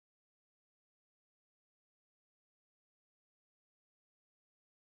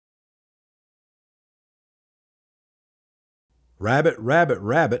Rabbit, rabbit,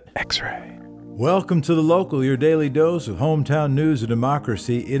 rabbit. X-ray. Welcome to The Local, your daily dose of hometown news and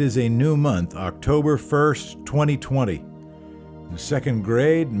democracy. It is a new month, October 1st, 2020. In second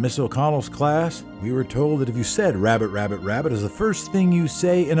grade, Miss O'Connell's class, we were told that if you said rabbit, rabbit, rabbit as the first thing you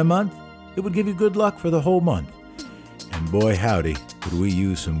say in a month, it would give you good luck for the whole month. And boy howdy, could we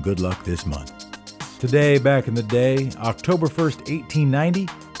use some good luck this month. Today, back in the day, October 1st, 1890,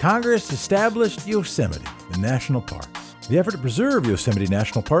 Congress established Yosemite, the national park. The effort to preserve Yosemite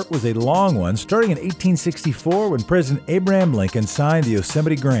National Park was a long one, starting in 1864 when President Abraham Lincoln signed the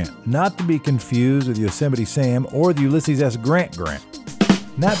Yosemite Grant, not to be confused with Yosemite Sam or the Ulysses S. Grant grant.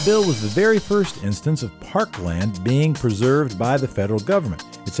 And that bill was the very first instance of parkland being preserved by the federal government.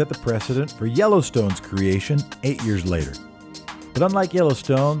 It set the precedent for Yellowstone's creation 8 years later. But unlike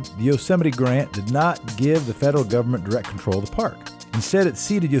Yellowstone, the Yosemite Grant did not give the federal government direct control of the park. Instead, it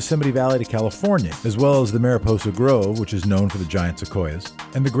ceded Yosemite Valley to California, as well as the Mariposa Grove, which is known for the giant sequoias.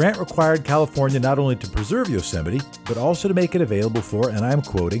 And the grant required California not only to preserve Yosemite, but also to make it available for, and I'm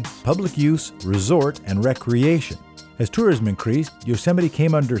quoting, public use, resort, and recreation. As tourism increased, Yosemite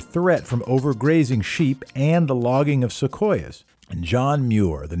came under threat from overgrazing sheep and the logging of sequoias. And John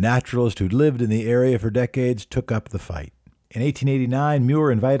Muir, the naturalist who'd lived in the area for decades, took up the fight. In 1889,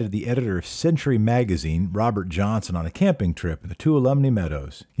 Muir invited the editor of Century magazine, Robert Johnson, on a camping trip in the two Alumni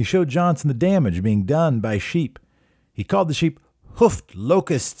Meadows. He showed Johnson the damage being done by sheep. He called the sheep hoofed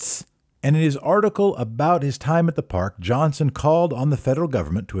locusts. And in his article about his time at the park, Johnson called on the federal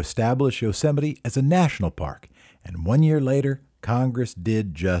government to establish Yosemite as a national park. And 1 year later, Congress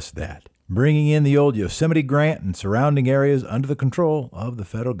did just that, bringing in the old Yosemite Grant and surrounding areas under the control of the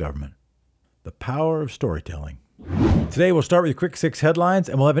federal government. The power of storytelling. Today, we'll start with your Quick Six headlines,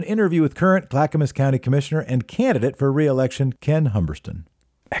 and we'll have an interview with current Clackamas County Commissioner and candidate for re-election, Ken Humberston.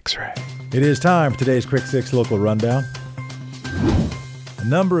 X-ray. It is time for today's Quick Six local rundown. A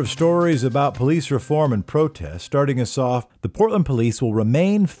number of stories about police reform and protests. Starting us off, the Portland Police will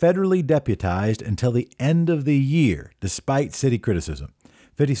remain federally deputized until the end of the year, despite city criticism.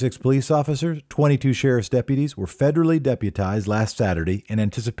 56 police officers, 22 sheriff's deputies were federally deputized last Saturday in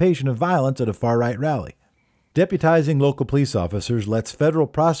anticipation of violence at a far-right rally. Deputizing local police officers lets federal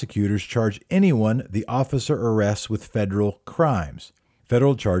prosecutors charge anyone the officer arrests with federal crimes.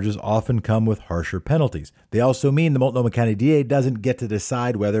 Federal charges often come with harsher penalties. They also mean the Multnomah County DA doesn't get to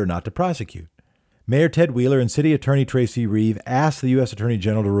decide whether or not to prosecute. Mayor Ted Wheeler and City Attorney Tracy Reeve asked the U.S. Attorney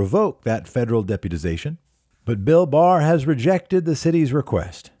General to revoke that federal deputization, but Bill Barr has rejected the city's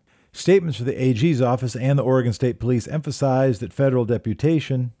request. Statements from the AG's office and the Oregon State Police emphasize that federal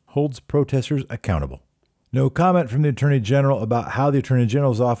deputation holds protesters accountable. No comment from the Attorney General about how the Attorney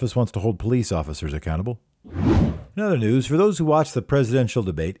General's office wants to hold police officers accountable. In other news, for those who watched the presidential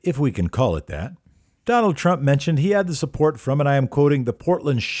debate, if we can call it that, Donald Trump mentioned he had the support from, and I am quoting, the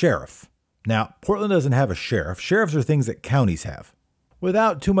Portland sheriff. Now, Portland doesn't have a sheriff. Sheriffs are things that counties have.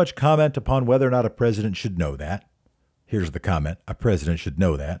 Without too much comment upon whether or not a president should know that, here's the comment, a president should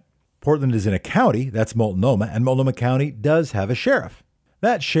know that. Portland is in a county, that's Multnomah, and Multnomah County does have a sheriff.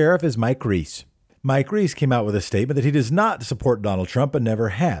 That sheriff is Mike Reese. Mike Reese came out with a statement that he does not support Donald Trump and never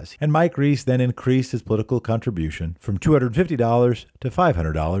has. And Mike Reese then increased his political contribution from $250 to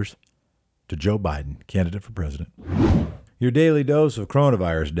 $500 to Joe Biden, candidate for president. Your daily dose of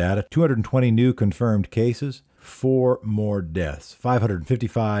coronavirus data, 220 new confirmed cases, 4 more deaths.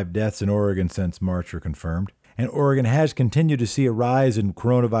 555 deaths in Oregon since March are confirmed. And Oregon has continued to see a rise in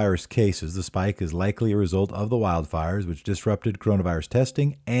coronavirus cases. The spike is likely a result of the wildfires, which disrupted coronavirus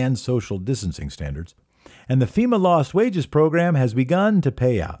testing and social distancing standards. And the FEMA Lost Wages Program has begun to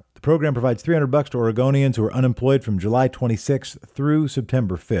pay out. The program provides $300 to Oregonians who are unemployed from July 26th through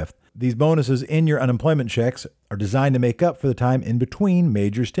September 5th. These bonuses in your unemployment checks are designed to make up for the time in between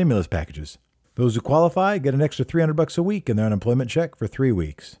major stimulus packages. Those who qualify get an extra $300 a week in their unemployment check for 3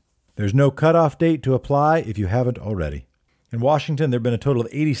 weeks. There's no cutoff date to apply if you haven't already. In Washington, there have been a total of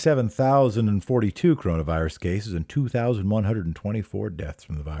 87,042 coronavirus cases and 2,124 deaths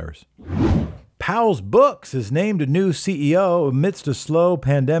from the virus. Powell's Books is named a new CEO amidst a slow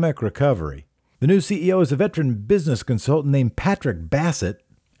pandemic recovery. The new CEO is a veteran business consultant named Patrick Bassett.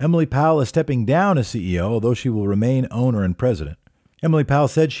 Emily Powell is stepping down as CEO, although she will remain owner and president. Emily Powell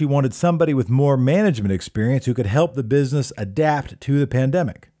said she wanted somebody with more management experience who could help the business adapt to the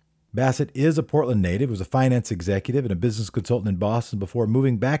pandemic. Bassett is a Portland native, was a finance executive and a business consultant in Boston before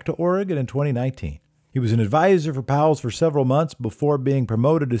moving back to Oregon in 2019. He was an advisor for Powell's for several months before being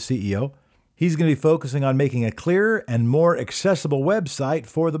promoted to CEO. He's going to be focusing on making a clearer and more accessible website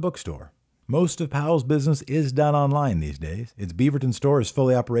for the bookstore. Most of Powell's business is done online these days. Its Beaverton store is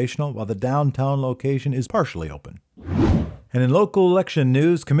fully operational, while the downtown location is partially open. And in local election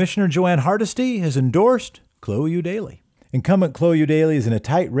news, Commissioner Joanne Hardesty has endorsed Chloe Eudaly. Incumbent Chloe Eudaly is in a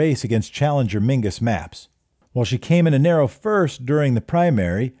tight race against challenger Mingus Mapps. While she came in a narrow first during the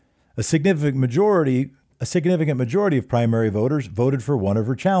primary, a significant majority of primary voters voted for one of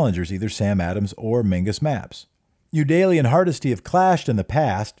her challengers, either Sam Adams or Mingus Mapps. Eudaly and Hardesty have clashed in the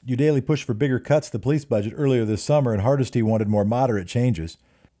past. Eudaly pushed for bigger cuts to the police budget earlier this summer, and Hardesty wanted more moderate changes.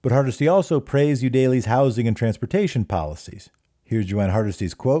 But Hardesty also praised Eudaly's housing and transportation policies. Here's Joanne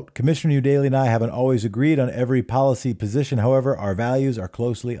Hardesty's quote, "Commissioner Eudaly and I haven't always agreed on every policy position. However, our values are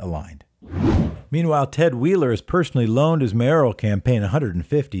closely aligned." Meanwhile, Ted Wheeler has personally loaned his mayoral campaign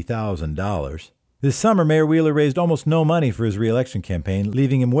 $150,000. This summer, Mayor Wheeler raised almost no money for his re-election campaign,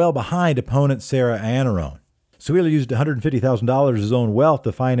 leaving him well behind opponent Sarah Iannarone. So Wheeler used $150,000 of his own wealth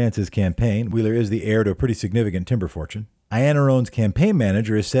to finance his campaign. Wheeler is the heir to a pretty significant timber fortune. Iannarone's campaign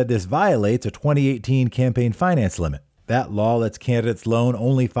manager has said this violates a 2018 campaign finance limit. That law lets candidates loan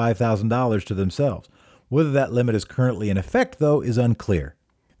only $5,000 to themselves. Whether that limit is currently in effect, though, is unclear.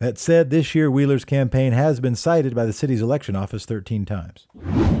 That said, this year Wheeler's campaign has been cited by the city's election office 13 times.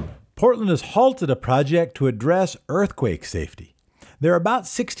 Portland has halted a project to address earthquake safety. There are about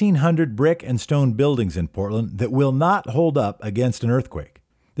 1,600 brick and stone buildings in Portland that will not hold up against an earthquake.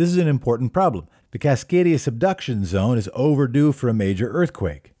 This is an important problem. The Cascadia subduction zone is overdue for a major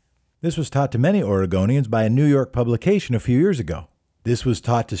earthquake. This was taught to many Oregonians by a New York publication a few years ago. This was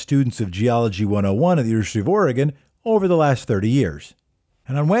taught to students of Geology 101 at the University of Oregon over the last 30 years.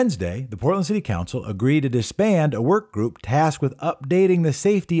 And on Wednesday, the Portland City Council agreed to disband a work group tasked with updating the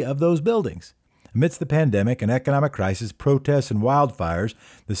safety of those buildings. Amidst the pandemic and economic crisis, protests, and wildfires,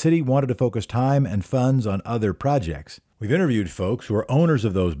 the city wanted to focus time and funds on other projects. We've interviewed folks who are owners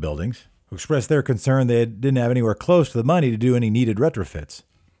of those buildings who expressed their concern they didn't have anywhere close to the money to do any needed retrofits.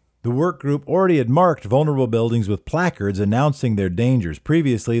 The work group already had marked vulnerable buildings with placards announcing their dangers.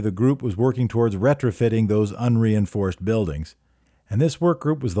 Previously, the group was working towards retrofitting those unreinforced buildings. And this work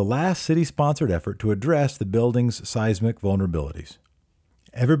group was the last city-sponsored effort to address the building's seismic vulnerabilities.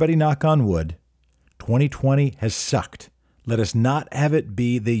 Everybody knock on wood. 2020 has sucked. Let us not have it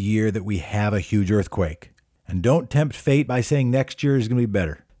be the year that we have a huge earthquake. And don't tempt fate by saying next year is going to be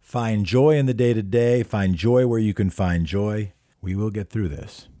better. Find joy in the day-to-day. Find joy where you can find joy. We will get through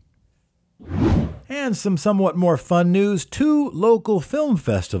this. And some somewhat more fun news. 2 local film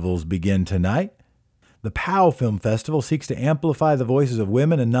festivals begin tonight. The POW Film Festival seeks to amplify the voices of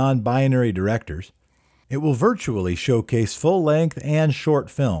women and non-binary directors. It will virtually showcase full-length and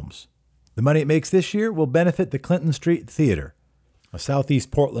short films. The money it makes this year will benefit the Clinton Street Theater, a Southeast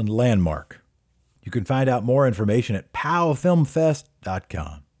Portland landmark. You can find out more information at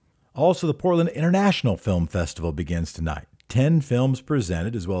powfilmfest.com. Also, the Portland International Film Festival begins tonight. 10 films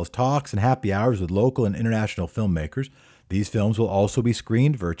presented, as well as talks and happy hours with local and international filmmakers. These films will also be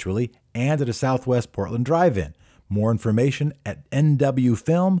screened virtually and at a Southwest Portland drive-in. More information at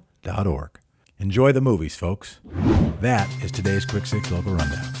nwfilm.org. Enjoy the movies, folks. That is today's Quick 6 Local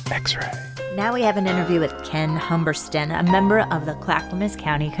Rundown. X-Ray. Now we have an interview with Ken Humberston, a member of the Clackamas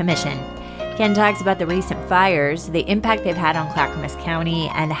County Commission. Ken talks about the recent fires, the impact they've had on Clackamas County,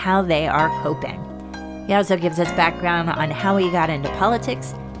 and how they are coping. He also gives us background on how he got into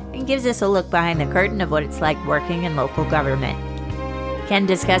politics and gives us a look behind the curtain of what it's like working in local government. Ken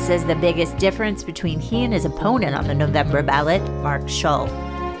discusses the biggest difference between he and his opponent on the November ballot, Mark Shull.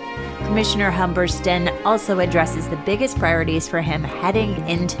 Commissioner Humberston also addresses the biggest priorities for him heading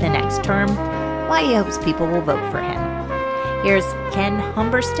into the next term, why he hopes people will vote for him. Here's Ken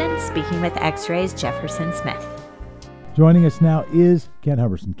Humberston speaking with X-Ray's Jefferson Smith. Joining us now is Ken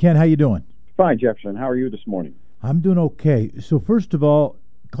Humberston. Ken, how you doing? Fine, Jefferson. How are you this morning? I'm doing okay. So first of all,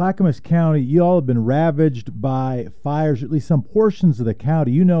 Clackamas County, you all have been ravaged by fires, at least some portions of the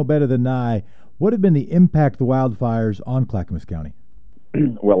county. You know better than I. What have been the impact of the wildfires on Clackamas County?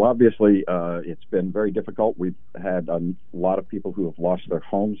 Well, obviously, it's been very difficult. We've had a lot of people who have lost their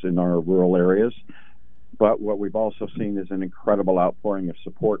homes in our rural areas. But what we've also seen is an incredible outpouring of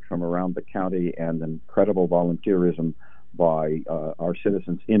support from around the county and incredible volunteerism by our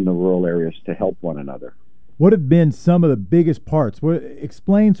citizens in the rural areas to help one another. What have been some of the biggest parts?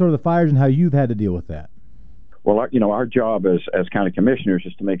 Explain sort of the fires and how you've had to deal with that. Well, our job as county commissioners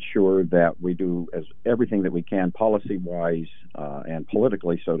is to make sure that we do everything that we can policy-wise and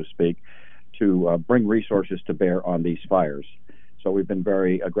politically, so to speak, to bring resources to bear on these fires. So we've been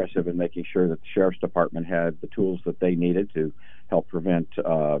very aggressive in making sure that the Sheriff's Department had the tools that they needed to help prevent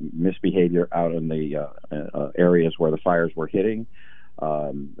misbehavior out in the areas where the fires were hitting.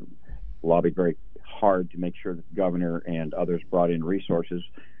 Lobbied very hard to make sure that the governor and others brought in resources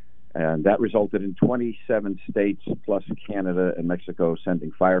And that resulted in 27 states plus Canada and Mexico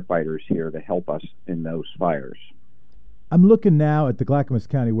sending firefighters here to help us in those fires. I'm looking now at the Clackamas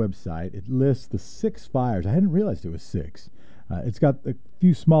County website. It lists the 6 fires. I hadn't realized it was 6. It's got a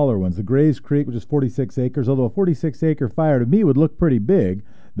few smaller ones. The Grays Creek, which is 46 acres, although a 46-acre fire to me would look pretty big.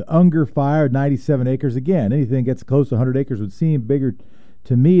 The Unger Fire, 97 acres. Again, anything gets close to 100 acres would seem bigger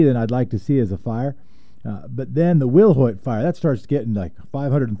to me than I'd like to see as a fire. But then the Wilhoit Fire, that starts getting like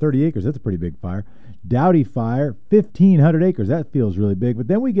 530 acres. That's a pretty big fire. Doughty Fire, 1,500 acres. That feels really big. But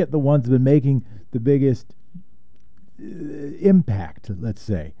then we get the ones that have been making the biggest impact, let's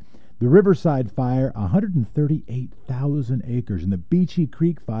say. The Riverside Fire, 138,000 acres. And the Beachy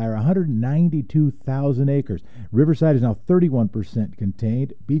Creek Fire, 192,000 acres. Riverside is now 31%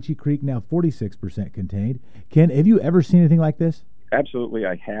 contained. Beachy Creek now 46% contained. Ken, have you ever seen anything like this? Absolutely,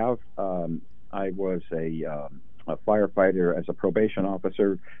 I have. I was a firefighter as a probation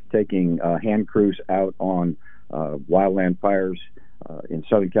officer, taking hand crews out on wildland fires in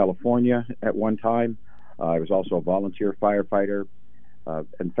Southern California at one time. I was also a volunteer firefighter.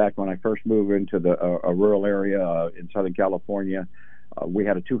 In fact, when I first moved into a rural area in Southern California, we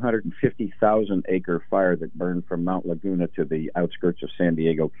had a 250,000-acre fire that burned from Mount Laguna to the outskirts of San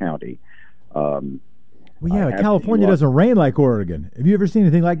Diego County. Well, yeah, California doesn't rain like Oregon. Have you ever seen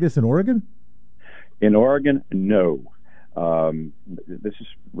anything like this in Oregon? In Oregon, no. This is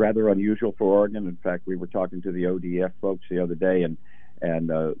rather unusual for Oregon. In fact, we were talking to the ODF folks the other day, and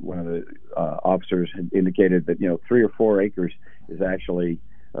one of the officers had indicated that 3 or 4 acres is actually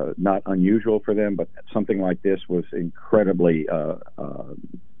not unusual for them, but something like this was incredibly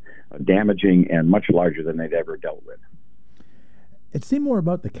damaging and much larger than they'd ever dealt with. It seemed more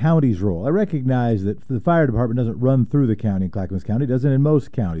about the county's role. I recognize that the fire department doesn't run through the county in Clackamas County. It doesn't in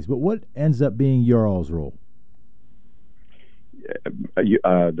most counties. But what ends up being your all's role?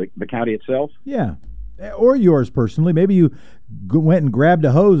 The county itself? Yeah. Or yours personally. Maybe you went and grabbed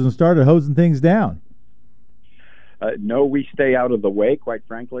a hose and started hosing things down. No, we stay out of the way, quite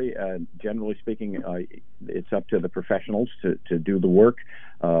frankly. Generally speaking, it's up to the professionals to do the work.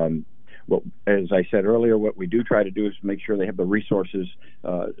 Well, as I said earlier, what we do try to do is make sure they have the resources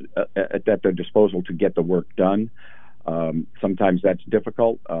at their disposal to get the work done. Sometimes that's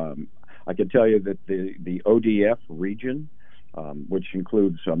difficult. I can tell you that the ODF region, which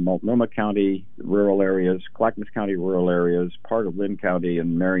includes Multnomah County rural areas, Clackamas County rural areas, part of Lynn County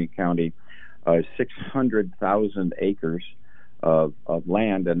and Marion County, 600,000 acres of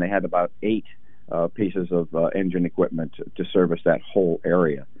land, and they had about 8 pieces of engine equipment to service that whole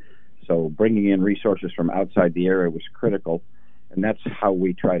area. So bringing in resources from outside the area was critical, and that's how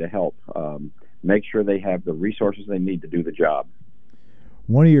we try to help, make sure they have the resources they need to do the job.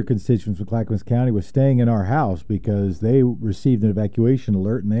 One of your constituents from Clackamas County was staying in our house because they received an evacuation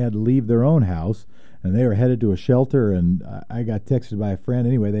alert and they had to leave their own house, and they were headed to a shelter, and I got texted by a friend.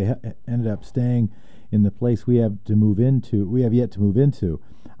 Anyway, they ended up staying in the place we have yet to move into.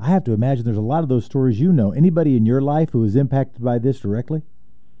 I have to imagine there's a lot of those stories you know. Anybody in your life who was impacted by this directly?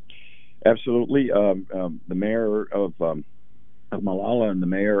 Absolutely. The mayor of Malala and the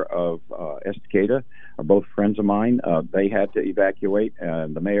mayor of Estacada are both friends of mine. They had to evacuate,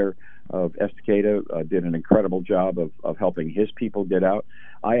 and the mayor of Estacada did an incredible job of helping his people get out.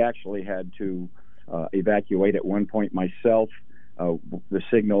 I actually had to evacuate at one point myself. The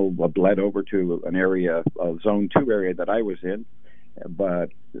signal bled over to an area, Zone 2 area that I was in, but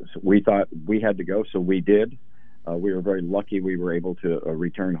we thought we had to go, so we did. We were very lucky we were able to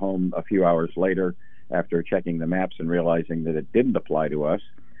return home a few hours later after checking the maps and realizing that it didn't apply to us.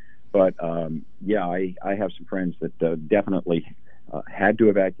 But, I have some friends that definitely had to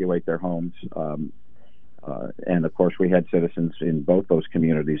evacuate their homes. And, of course, we had citizens in both those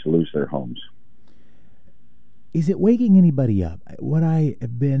communities lose their homes. Is it waking anybody up? One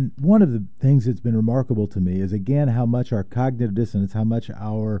of the things that's been remarkable to me is, again, how much our cognitive dissonance, how much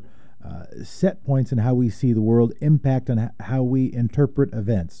our set points and how we see the world impact on how we interpret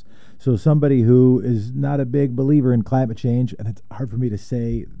events. So somebody who is not a big believer in climate change, and it's hard for me to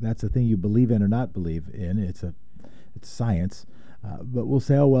say that's a thing you believe in or not believe in, it's science, but we'll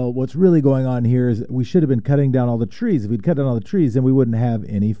say, oh, well, what's really going on here is we should have been cutting down all the trees. If we'd cut down all the trees, then we wouldn't have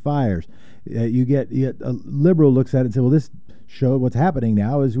any fires. You get a liberal looks at it and says, well, this show what's happening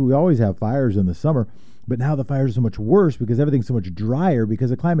now is we always have fires in the summer, but now the fires are so much worse because everything's so much drier because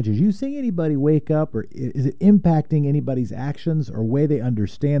of climate change. You seeing anybody wake up, or is it impacting anybody's actions or way they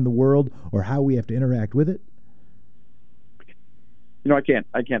understand the world or how we have to interact with it? I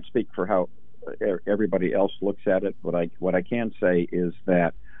can't speak for how everybody else looks at it. What I can say is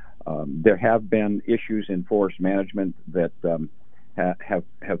that there have been issues in forest management that have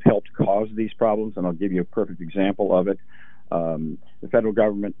helped cause these problems, and I'll give you a perfect example of it. The federal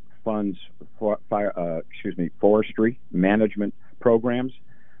government funds forestry management programs,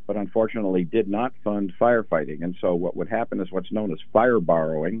 but unfortunately did not fund firefighting. And so what would happen is what's known as fire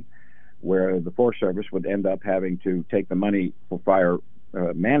borrowing, where the Forest Service would end up having to take the money for fire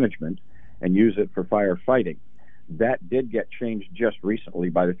management and use it for firefighting. That did get changed just recently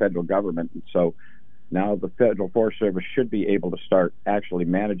by the federal government, and so now the Federal Forest Service should be able to start actually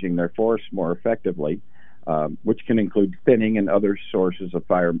managing their forests more effectively, which can include thinning and other sources of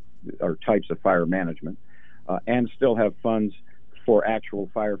fire or types of fire management, and still have funds for actual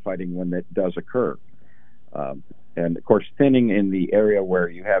firefighting when that does occur. And of course, thinning in the area where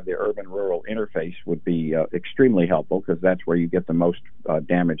you have the urban-rural interface would be extremely helpful, because that's where you get the most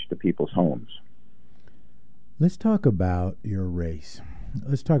damage to people's homes. Let's talk about your race.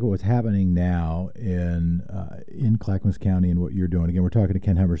 Let's talk about what's happening now in Clackamas County and what you're doing. Again, we're talking to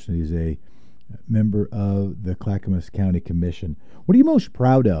Ken Humberston. He's a member of the Clackamas County Commission. What are you most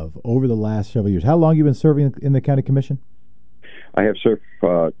proud of over the last several years? How long have you been serving in the County Commission? I have served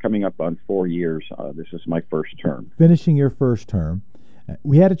coming up on 4 years. This is my first term. Finishing your first term.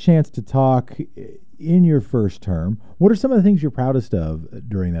 We had a chance to talk in your first term. What are some of the things you're proudest of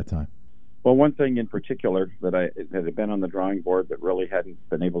during that time? Well, one thing in particular that had been on the drawing board but really hadn't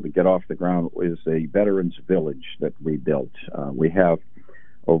been able to get off the ground is a veterans village that we built. We have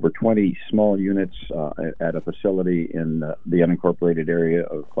over 20 small units at a facility in the unincorporated area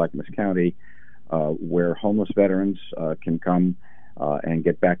of Clackamas County where homeless veterans can come and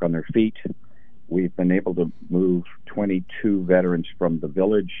get back on their feet. We've been able to move 22 veterans from the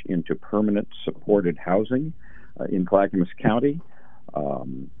village into permanent supported housing in Clackamas County.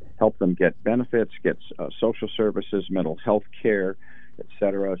 Help them get benefits, get social services, mental health care,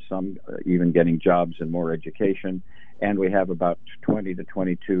 etc., some even getting jobs and more education. And we have about 20 to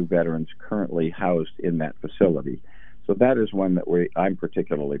 22 veterans currently housed in that facility. So that is one that I'm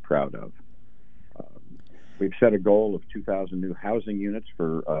particularly proud of. We've set a goal of 2,000 new housing units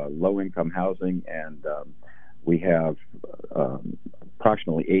for low-income housing, and we have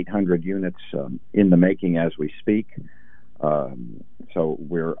approximately 800 units in the making as we speak. So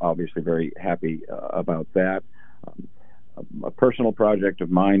we're obviously very happy about that. A personal project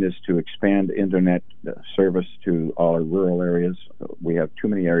of mine is to expand internet service to all our rural areas. We have too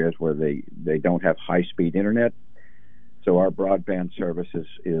many areas where they don't have high-speed internet, so our broadband service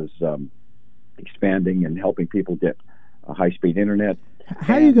is expanding and helping people get high-speed internet.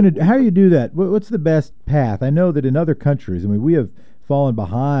 How do you do that? What's the best path? I know that in other countries, we have fallen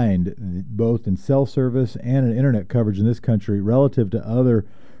behind both in cell service and in internet coverage in this country relative to other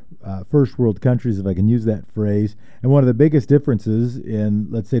first world countries, if I can use that phrase. And one of the biggest differences in,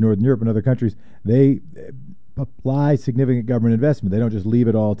 let's say, Northern Europe and other countries, they apply significant government investment. They don't just leave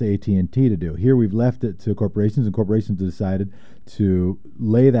it all to AT&T to do. Here we've left it to corporations, and corporations have decided to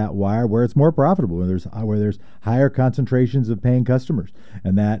lay that wire where it's more profitable, where there's higher concentrations of paying customers.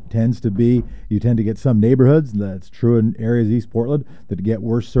 And that tends to be, you tend to get some neighborhoods, and that's true in areas of East Portland, that get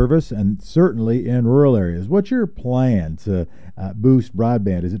worse service, and certainly in rural areas. What's your plan to boost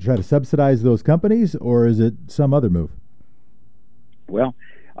broadband? Is it try to subsidize those companies, or is it some other move? Well,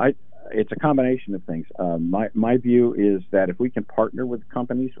 it's a combination of things. My view is that if we can partner with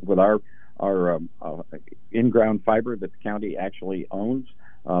companies with our in-ground fiber that the county actually owns,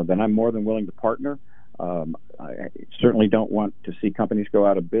 then I'm more than willing to partner. I certainly don't want to see companies go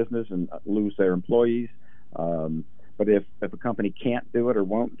out of business and lose their employees. But if a company can't do it or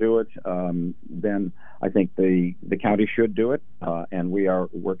won't do it, then I think the county should do it, and we are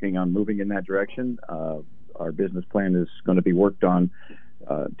working on moving in that direction. Our business plan is going to be worked on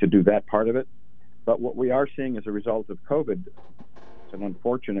to do that part of it. But what we are seeing as a result of COVID, it's an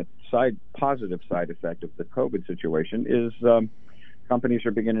unfortunate positive side effect of the COVID situation, is companies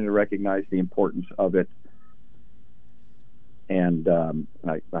are beginning to recognize the importance of it. And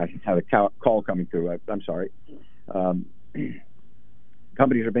I had a call coming through. I'm sorry.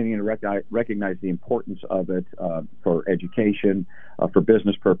 Companies are beginning to recognize the importance of it for education, for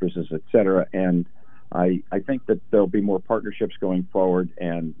business purposes, et cetera. And I think that there'll be more partnerships going forward,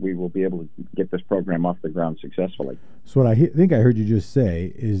 and we will be able to get this program off the ground successfully. So what I think I heard you just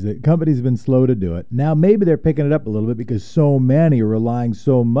say is that companies have been slow to do it. Now maybe they're picking it up a little bit because so many are relying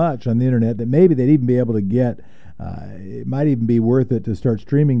so much on the internet that maybe they'd even be able to get, it might even be worth it to start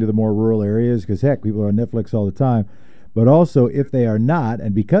streaming to the more rural areas, because heck, people are on Netflix all the time. But also, if they are not,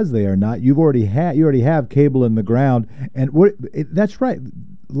 and because they are not, you already have cable in the ground, and that's right.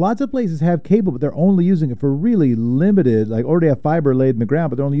 lots of places have cable, but they're only using it for really limited, like already have fiber laid in the ground,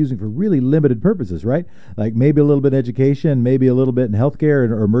 but they're only using it for really limited purposes, right? Like maybe a little bit in education, maybe a little bit in healthcare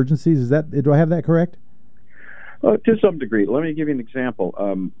or emergencies. Do I have that correct? To some degree. Let me give you an example.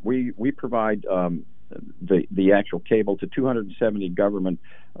 We provide the actual cable to 270 government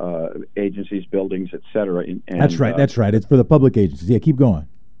agencies, buildings, et cetera. That's right. It's for the public agencies. Yeah, keep going.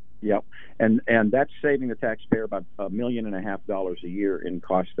 Yep. And that's saving the taxpayer about $1.5 million a year in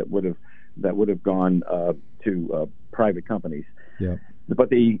costs that would have gone to private companies. Yeah.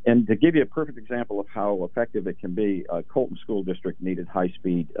 But and to give you a perfect example of how effective it can be, Colton School District needed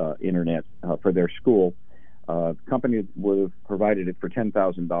high-speed internet for their school. The company would have provided it for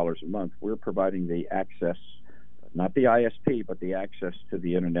 $10,000 a month. We're providing the access, not the ISP, but the access to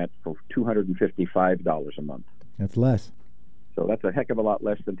the internet for $255 a month. That's less. So that's a heck of a lot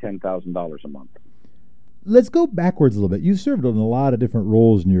less than $10,000 a month. Let's go backwards a little bit. You've served in a lot of different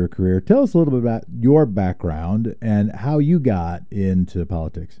roles in your career. Tell us a little bit about your background and how you got into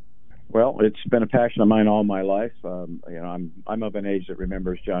politics. Well, it's been a passion of mine all my life. I'm of an age that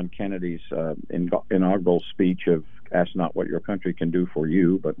remembers John Kennedy's inaugural speech of "Ask not what your country can do for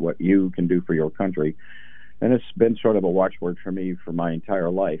you, but what you can do for your country," and it's been sort of a watchword for me for my entire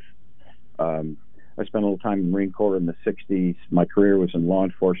life. I spent a little time in the Marine Corps in the '60s. My career was in law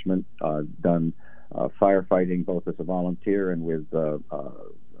enforcement. Done firefighting both as a volunteer and with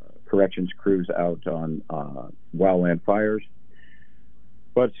corrections crews out on wildland fires.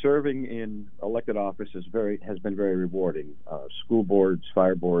 But serving in elected office has been very rewarding. School boards,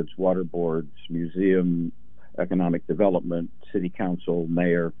 fire boards, water boards, museum, economic development, city council,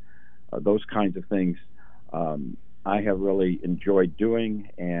 mayor, those kinds of things I have really enjoyed doing,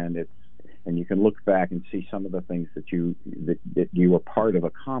 and you can look back and see some of the things that you were part of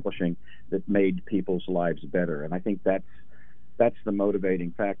accomplishing that made people's lives better. And I think that's the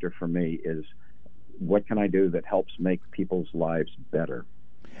motivating factor for me is what can I do that helps make people's lives better.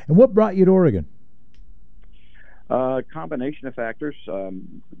 And what brought you to Oregon? A combination of factors.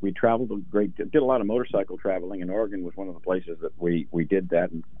 We traveled did a lot of motorcycle traveling, and Oregon was one of the places that we did that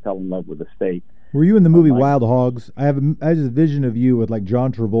and fell in love with the state. Were you in the movie Wild Hogs? I have a vision of you with like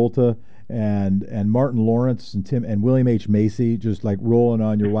John Travolta and Martin Lawrence and Tim and William H. Macy just like rolling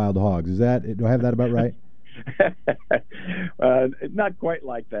on your Wild Hogs. Do I have that about right? Not quite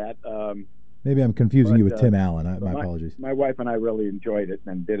like that. Maybe I'm confusing you with Tim Allen. My apologies. My wife and I really enjoyed it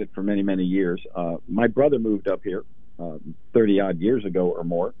and did it for many, many years. My brother moved up here 30-odd years ago or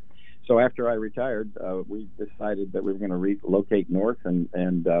more. So after I retired, we decided that we were going to relocate north.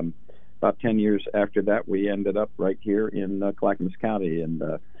 And about 10 years after that, we ended up right here in Clackamas County and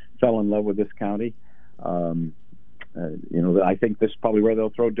fell in love with this county. I think this is probably where they'll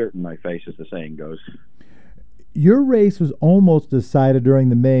throw dirt in my face, as the saying goes. Your race was almost decided during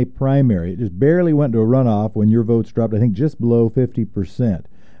the May primary. It just barely went to a runoff when your votes dropped, I think, just below 50%.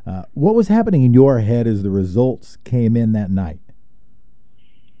 What was happening in your head as the results came in that night?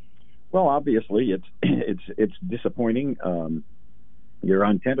 Well, obviously, it's disappointing. You're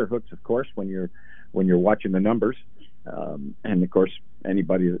on tenterhooks, of course, when you're watching the numbers, and of course,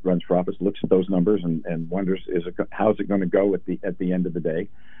 anybody that runs for office looks at those numbers and wonders, how's it going to go at the end of the day?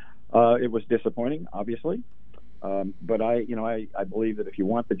 It was disappointing, obviously. But I believe that if you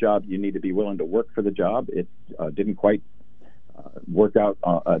want the job, you need to be willing to work for the job. It didn't quite work out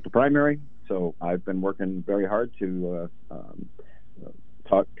at the primary, so I've been working very hard to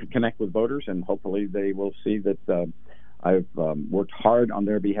connect with voters, and hopefully they will see that I've worked hard on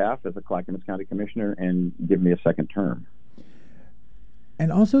their behalf as a Clackamas County Commissioner and give me a second term.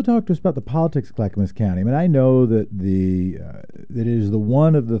 And also talk to us about the politics of Clackamas County. I mean, I know that that it is the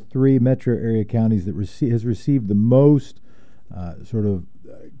one of the three metro area counties that has received the most sort of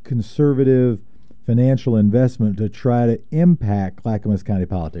conservative financial investment to try to impact Clackamas County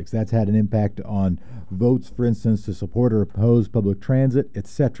politics. That's had an impact on votes, for instance, to support or oppose public transit,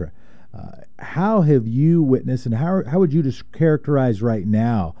 etc. How have you witnessed, and how would you just characterize right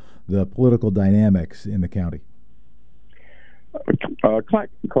now the political dynamics in the county?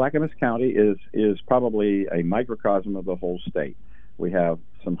 Clackamas County is probably a microcosm of the whole state. We have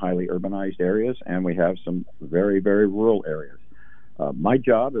some highly urbanized areas, and we have some very, very rural areas. My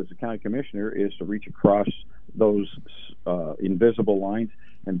job as a county commissioner is to reach across those invisible lines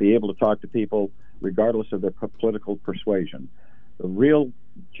and be able to talk to people regardless of their political persuasion. The real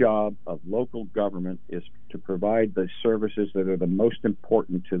job of local government is to provide the services that are the most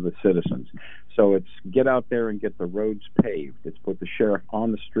important to the citizens. So it's get out there and get the roads paved. It's put the sheriff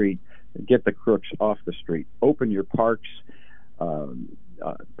on the street and get the crooks off the street. Open your parks.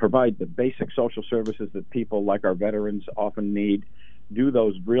 Provide the basic social services that people like our veterans often need. do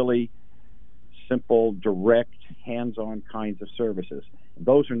those really simple, direct, hands-on kinds of services.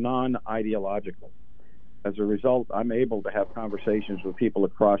 Those are non-ideological. As a result, I'm able to have conversations with people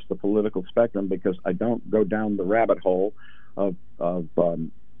across the political spectrum because I don't go down the rabbit hole of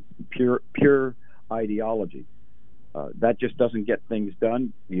pure ideology. That just doesn't get things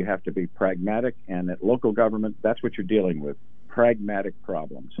done. You have to be pragmatic, and at local government, that's what you're dealing with, pragmatic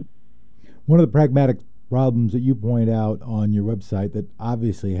problems. One of the pragmatic problems that you point out on your website that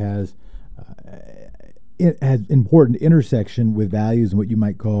obviously has important intersection with values and what you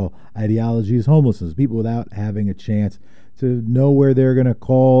might call ideology is homelessness. People without having a chance to know where they're going to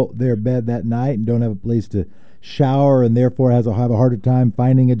call their bed that night and don't have a place to shower and therefore have a harder time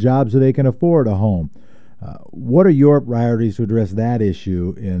finding a job so they can afford a home. What are your priorities to address that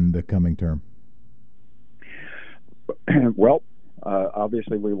issue in the coming term? Well,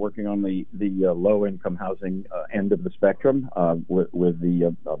 obviously, we're working on the low-income housing end of the spectrum with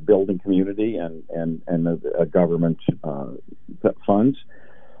the building community and the government funds.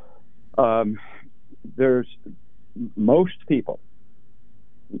 There's most people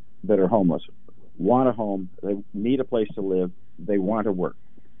that are homeless want a home, they need a place to live, they want to work.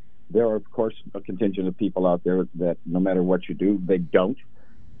 There are, of course, a contingent of people out there that no matter what you do, they don't.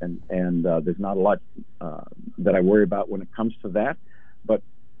 And there's not a lot that I worry about when it comes to that. But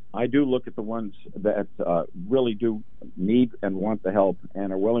I do look at the ones that really do need and want the help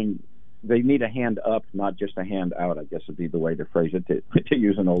and are willing. They need a hand up, not just a hand out, I guess would be the way to phrase it, to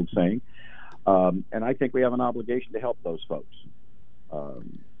use an old saying. And I think we have an obligation to help those folks.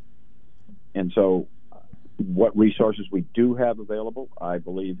 And so what resources we do have available, I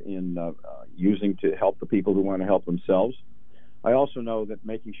believe in using to help the people who want to help themselves. I also know that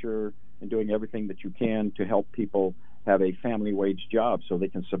making sure and doing everything that you can to help people have a family wage job so they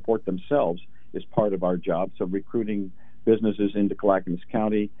can support themselves is part of our job. So recruiting businesses into Clackamas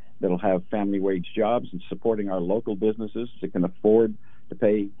County that'll have family wage jobs and supporting our local businesses that can afford to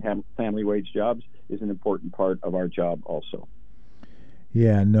pay family wage jobs is an important part of our job also.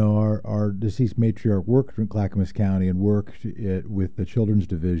 Yeah, no, our deceased matriarch worked in Clackamas County and worked with the Children's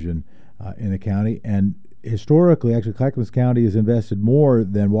Division in the county. And historically, actually, Clackamas County has invested more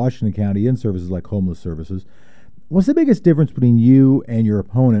than Washington County in services like homeless services. What's the biggest difference between you and your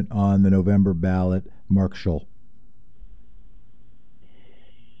opponent on the November ballot, Mark Schull?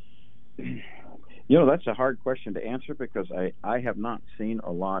 You know, that's a hard question to answer because I have not seen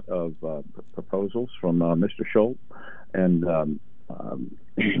a lot of proposals from Mr. Schull and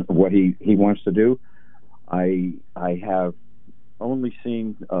what he wants to do. I have only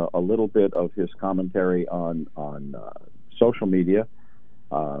seen a little bit of his commentary on social media,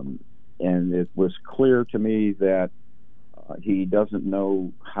 and it was clear to me that he doesn't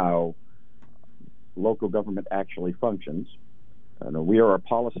know how local government actually functions. We are a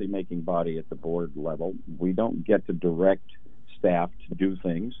policy-making body at the board level. We don't get to direct staff to do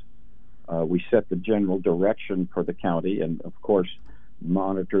things. We set the general direction for the county and, of course,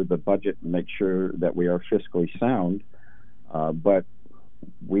 monitor the budget and make sure that we are fiscally sound. But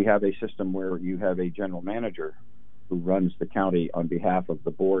we have a system where you have a general manager who runs the county on behalf of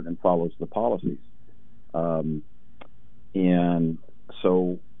the board and follows the policies. And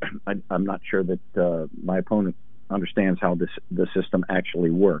so I'm not sure that my opponent understands how the system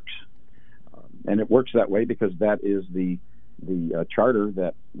actually works. And it works that way because that is the charter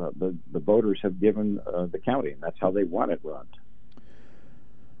that the voters have given the county, and that's how they want it run.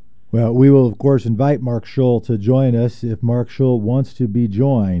 Well, we will, of course, invite Mark Schull to join us if Mark Schull wants to be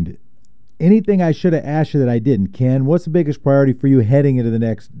joined. Anything I should have asked you that I didn't? Ken, what's the biggest priority for you heading into the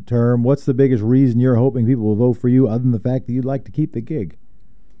next term? What's the biggest reason you're hoping people will vote for you other than the fact that you'd like to keep the gig?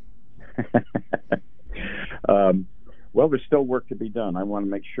 Well, there's still work to be done. I want to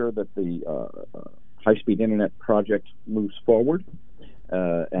make sure that the high-speed internet project moves forward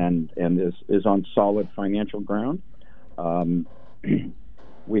and is on solid financial ground.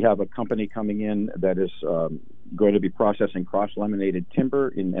 We have a company coming in that is going to be processing cross-laminated timber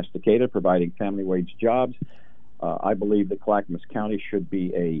in Estacada, providing family wage jobs. I believe that Clackamas County should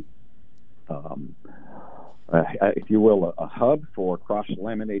be if you will, a hub for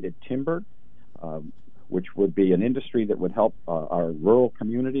cross-laminated timber, which would be an industry that would help our rural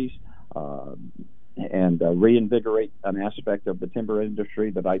communities and reinvigorate an aspect of the timber industry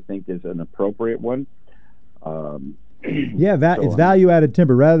that I think is an appropriate one. It's value-added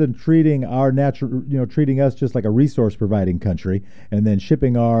timber rather than treating our treating us just like a resource-providing country, and then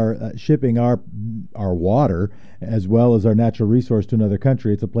shipping our water as well as our natural resource to another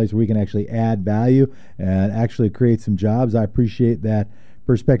country. It's a place where we can actually add value and actually create some jobs. I appreciate that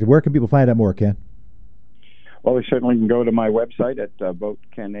perspective. Where can people find out more, Ken? Well, they certainly can go to my website at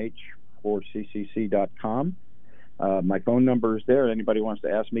votekenh4ccc.com. My phone number is there. Anybody wants to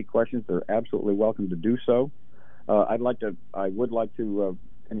ask me questions, they're absolutely welcome to do so. I would like to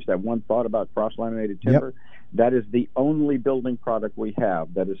finish that one thought about cross-laminated timber. Yep. That is the only building product we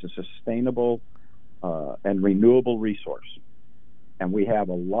have that is a sustainable and renewable resource. And we have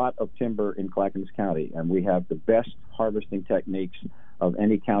a lot of timber in Clackamas County, and we have the best harvesting techniques of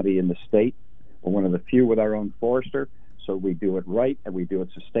any county in the state. We're one of the few with our own forester, so we do it right, and we do it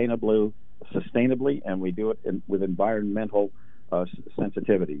sustainably, and we do it with environmental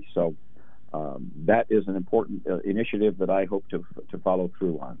sensitivity. So that is an important initiative that I hope to follow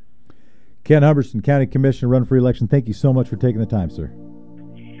through on. Ken Humberston, County Commissioner, run for election. Thank you so much for taking the time, sir.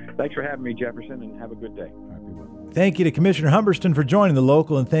 Thanks for having me, Jefferson, and have a good day. Thank you to Commissioner Humberston for joining The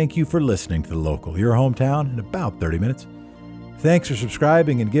Local, and thank you for listening to The Local, your hometown in about 30 minutes. Thanks for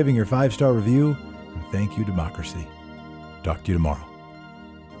subscribing and giving your 5-star review, and thank you, Democracy. Talk to you tomorrow.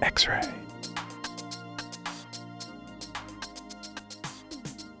 X-Ray.